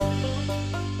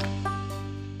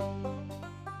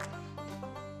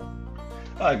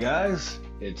Hi guys,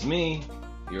 it's me,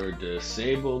 your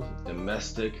disabled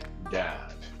domestic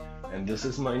dad, and this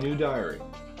is my new diary.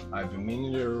 I've been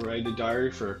meaning to write a diary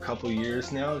for a couple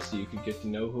years now so you could get to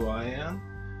know who I am,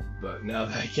 but now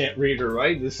that I can't read or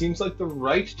write, this seems like the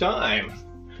right time,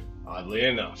 oddly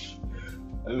enough.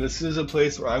 And this is a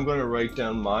place where I'm going to write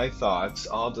down my thoughts,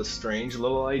 all the strange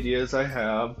little ideas I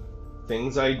have,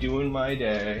 things I do in my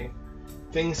day,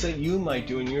 things that you might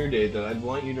do in your day that I'd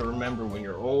want you to remember when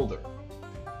you're older.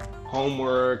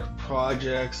 Homework,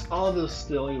 projects, all this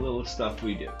silly little stuff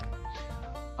we do.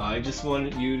 I just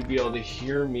wanted you to be able to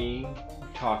hear me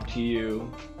talk to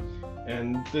you,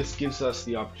 and this gives us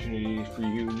the opportunity for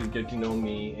you to get to know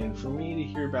me and for me to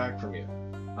hear back from you.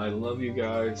 I love you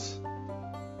guys.